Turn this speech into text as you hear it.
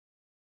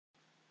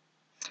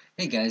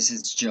Hey guys,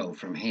 it's Joe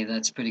from Hey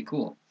That's Pretty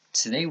Cool.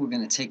 Today we're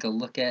going to take a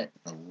look at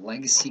the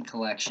Legacy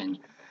Collection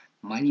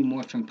Mighty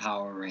Morphin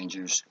Power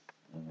Rangers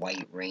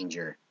White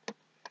Ranger.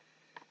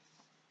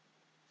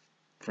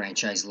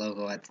 Franchise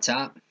logo at the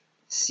top,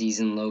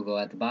 season logo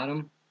at the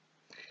bottom.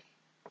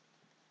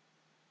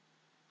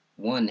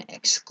 One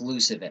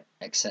exclusive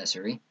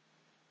accessory.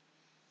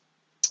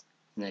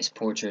 Nice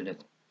portrait of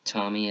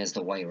Tommy as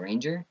the White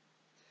Ranger.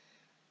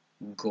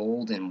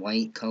 Gold and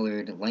white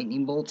colored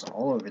lightning bolts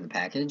all over the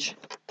package.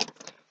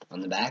 On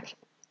the back,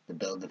 the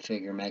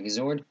Build-A-Figure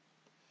Megazord.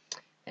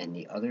 And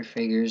the other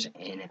figures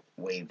in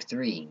Wave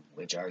 3,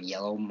 which are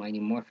yellow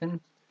Mighty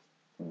Morphin,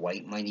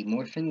 white Mighty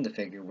Morphin, the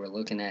figure we're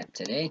looking at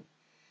today,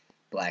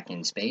 black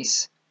in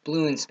space,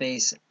 blue in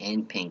space,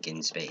 and pink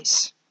in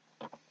space.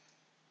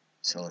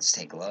 So let's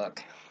take a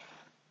look.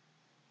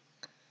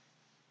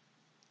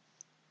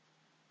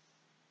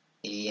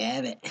 Here you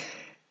have it.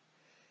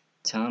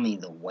 Tommy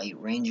the White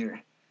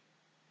Ranger.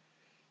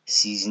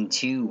 Season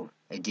 2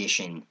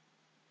 edition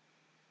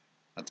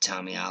of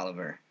Tommy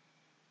Oliver.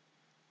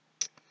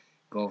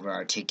 Go over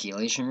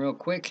articulation real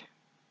quick.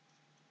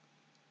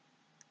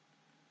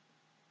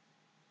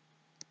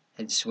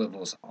 Head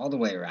swivels all the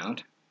way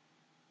around.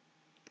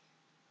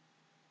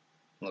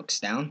 Looks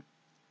down.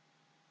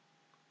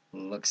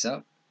 Looks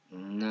up.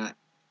 Not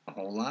a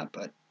whole lot,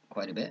 but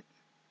quite a bit.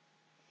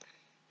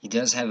 He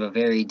does have a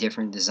very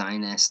different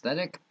design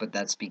aesthetic, but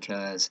that's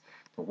because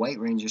the White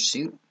Ranger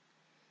suit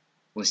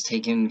was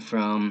taken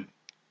from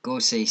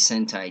Gosei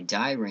Sentai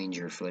Dai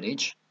Ranger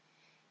footage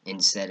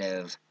instead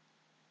of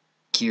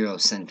Kiro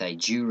Sentai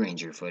Ju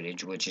Ranger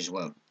footage, which is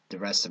what the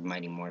rest of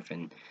Mighty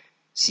Morphin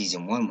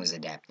Season 1 was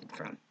adapted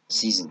from.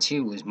 Season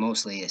 2 was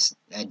mostly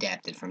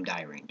adapted from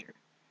Dai Ranger.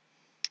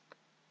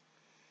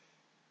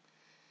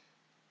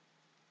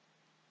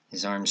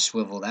 His arms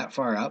swivel that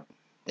far up.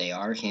 They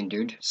are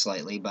hindered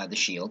slightly by the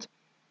shield.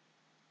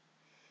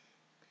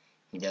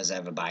 He does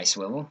have a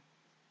bi-swivel.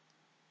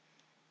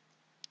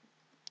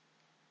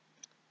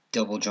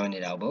 Double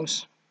jointed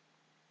elbows.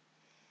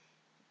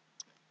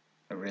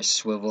 A wrist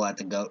swivel at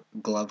the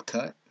glove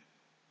cut.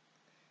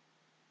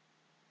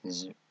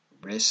 His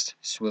wrist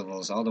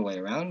swivels all the way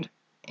around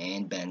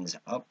and bends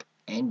up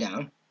and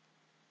down.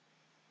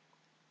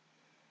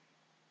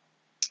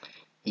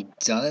 He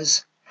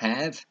does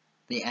have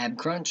the ab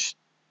crunch.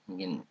 You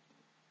can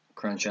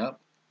crunch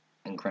up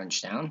and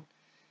crunch down.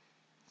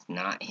 It's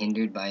not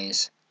hindered by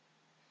his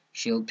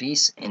shield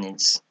piece, and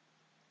it's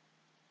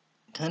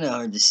kind of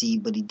hard to see,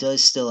 but he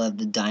does still have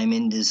the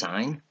diamond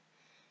design,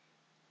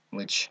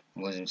 which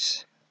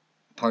was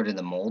part of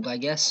the mold, I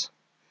guess.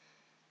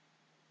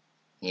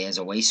 He has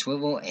a waist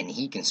swivel, and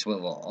he can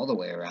swivel all the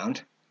way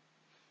around,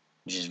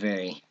 which is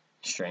very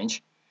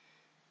strange.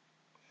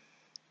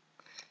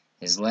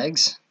 His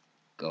legs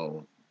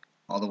go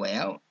all the way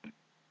out,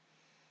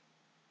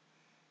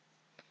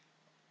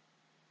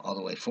 all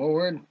the way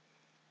forward,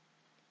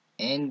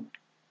 and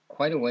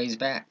quite a ways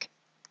back.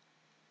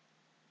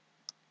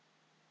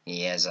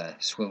 He has a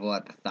swivel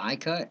at the thigh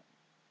cut,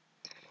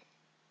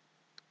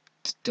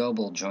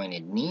 double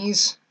jointed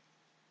knees,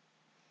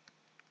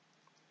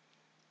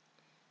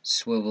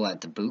 swivel at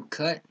the boot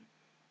cut,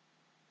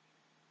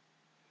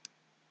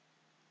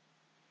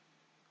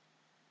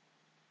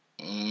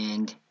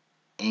 and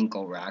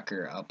ankle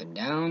rocker up and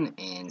down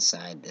and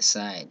side to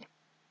side.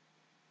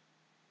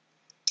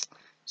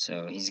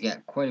 So he's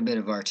got quite a bit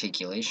of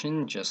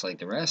articulation, just like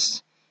the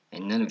rest,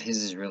 and none of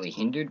his is really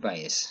hindered by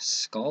his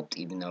sculpt,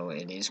 even though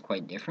it is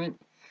quite different.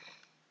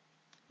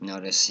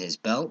 Notice his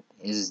belt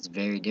is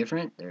very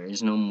different. There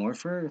is no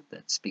morpher.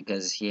 That's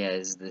because he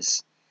has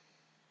this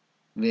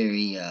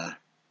very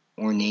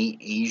ornate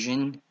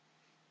Asian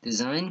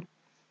design.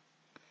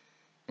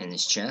 And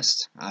his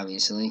chest,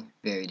 obviously,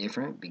 very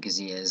different because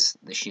he has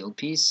the shield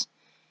piece.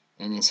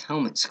 And his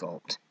helmet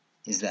sculpt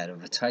is that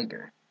of a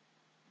tiger.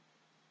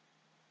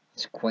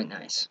 It's quite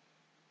nice.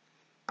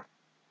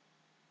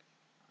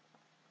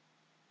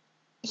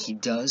 He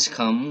does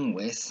come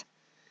with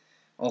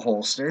a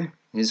holster,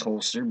 his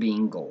holster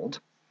being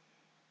gold.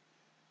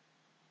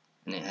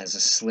 And it has a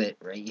slit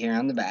right here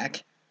on the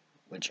back,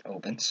 which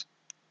opens.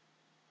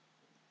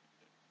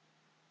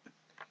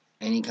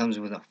 And he comes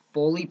with a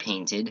fully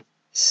painted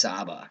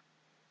Saba,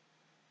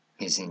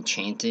 his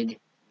enchanted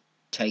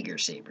tiger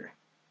saber,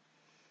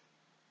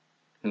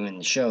 who in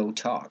the show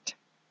talked,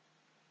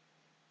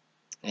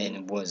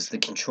 and was the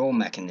control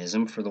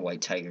mechanism for the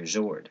White Tiger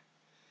Zord.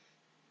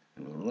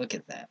 I mean, look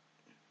at that.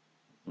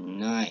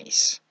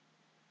 Nice.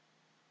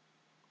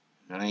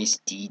 Nice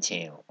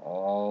detail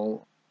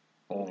all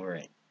over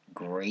it.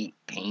 Great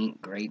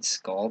paint, great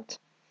sculpt.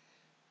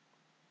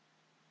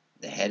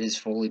 The head is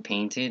fully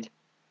painted.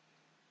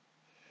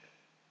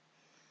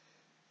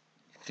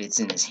 Fits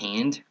in his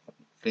hand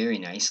very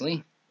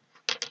nicely.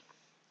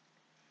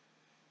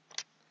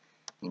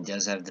 He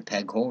does have the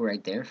peg hole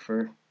right there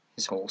for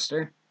his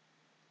holster.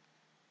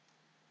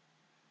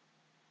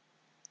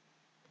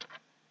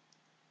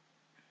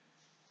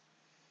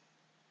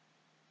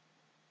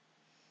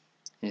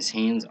 His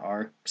hands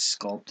are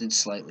sculpted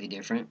slightly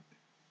different.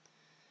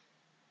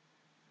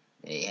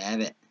 there you have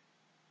it.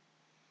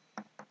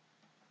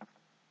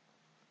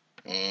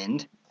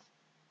 And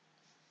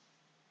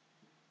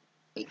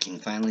we can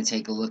finally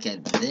take a look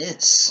at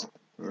this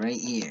right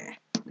here,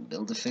 the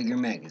Build-A-Figure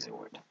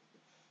Megazord.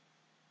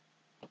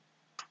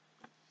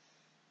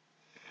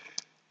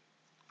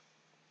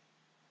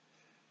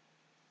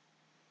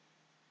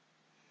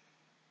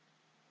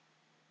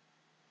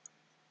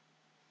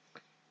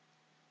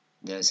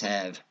 Does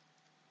have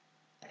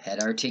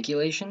head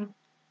articulation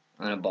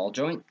on a ball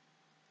joint,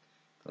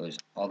 goes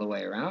all the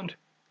way around.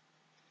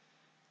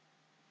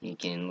 You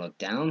can look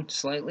down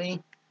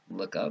slightly,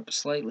 look up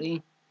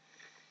slightly.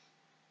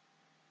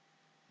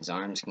 His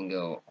arms can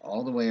go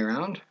all the way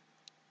around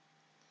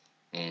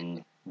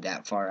and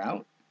that far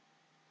out.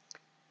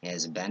 He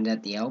has a bend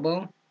at the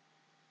elbow,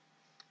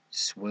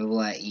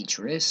 swivel at each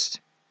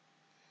wrist.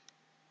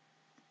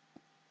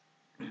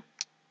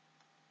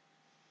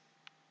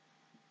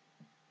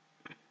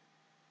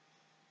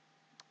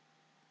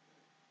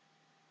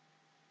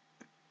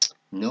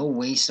 No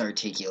waist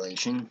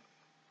articulation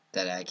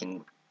that I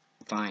can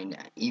find,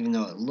 even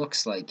though it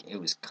looks like it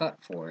was cut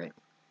for it.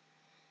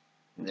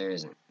 There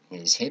isn't.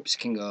 His hips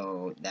can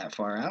go that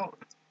far out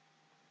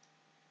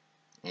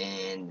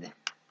and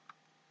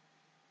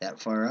that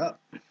far up,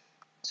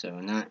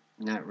 so not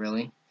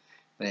really,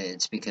 but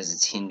it's because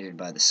it's hindered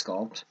by the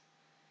sculpt.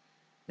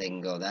 They can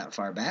go that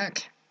far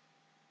back.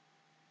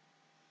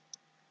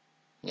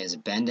 He has a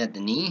bend at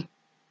the knee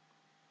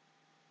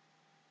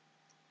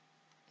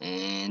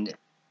and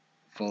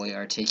fully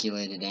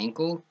articulated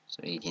ankle,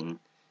 so he can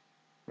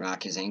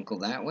rock his ankle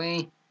that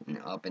way and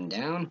up and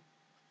down,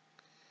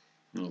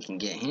 and you can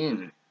get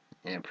him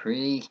in a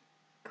pretty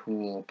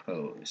cool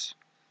pose.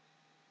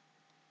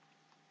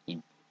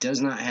 He does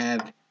not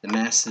have the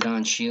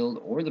Mastodon shield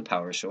or the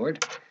power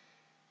sword,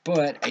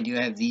 but I do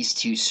have these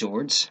two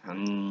swords.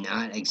 I'm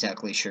not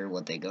exactly sure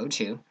what they go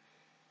to.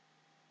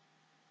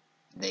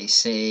 They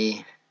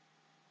say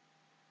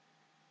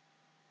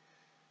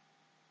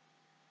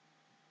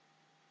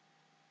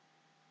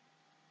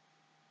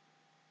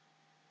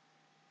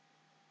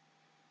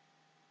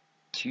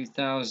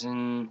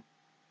 $2008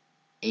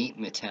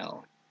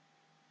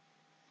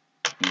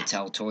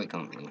 Mattel Toy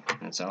Company.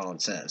 That's all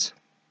it says.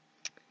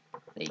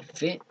 They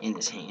fit in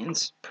his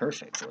hands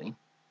perfectly,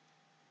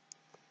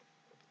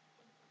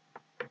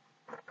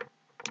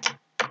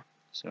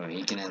 so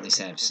he can at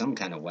least have some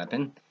kind of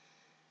weapon.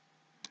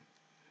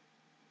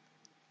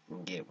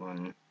 We'll get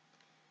one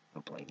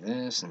up like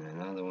this and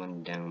another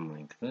one down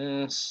like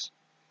this.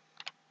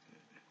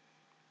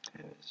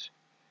 Have his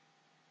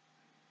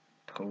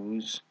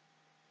pose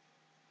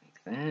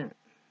like that.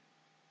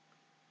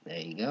 There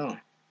you go.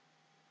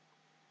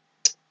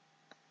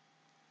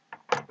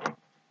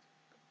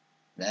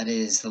 That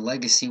is the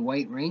Legacy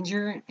White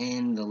Ranger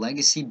and the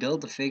Legacy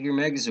Build-A-Figure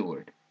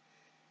Megazord.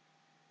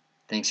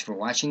 Thanks for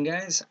watching,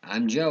 guys.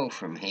 I'm Joe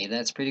from Hey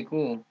That's Pretty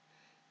Cool.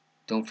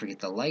 Don't forget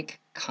to like,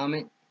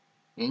 comment,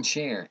 and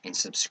share, and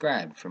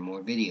subscribe for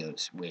more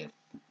videos, with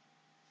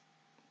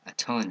a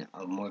ton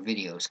of more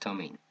videos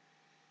coming.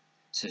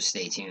 So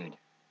stay tuned.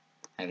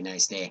 Have a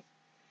nice day,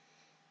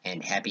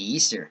 and Happy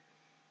Easter.